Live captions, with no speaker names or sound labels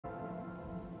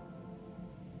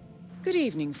Good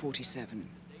evening, 47.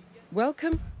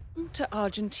 Welcome to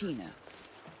Argentina.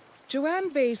 Joanne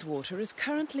Bayswater is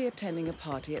currently attending a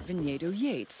party at Viñedo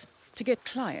Yates to get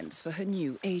clients for her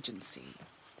new agency.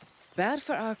 Bad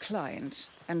for our client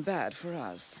and bad for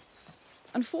us.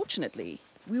 Unfortunately,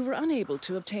 we were unable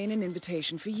to obtain an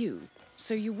invitation for you,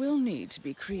 so you will need to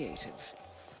be creative.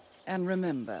 And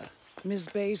remember, Ms.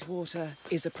 Bayswater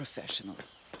is a professional.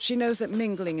 She knows that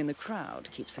mingling in the crowd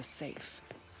keeps us safe.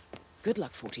 Good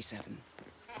luck, 47.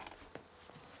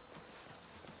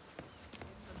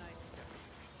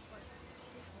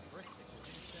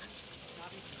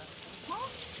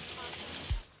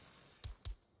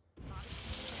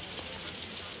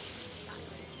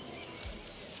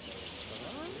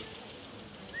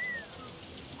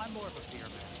 I'm more of a beer man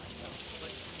myself,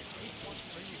 but each wants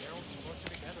to bring the arrows and push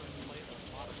it together and play the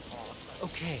modern rock.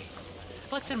 Okay,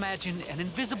 let's imagine an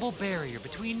invisible barrier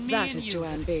between me and you. That is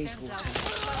Joanne Bayswater,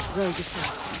 rogue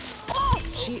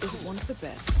assassin. She is one of the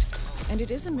best, and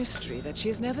it is a mystery that she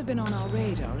has never been on our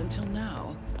radar until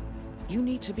now. You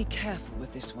need to be careful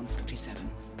with this one, 47.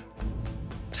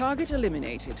 Target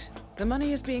eliminated. The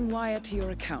money is being wired to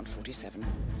your account, 47.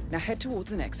 Now head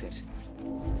towards an exit.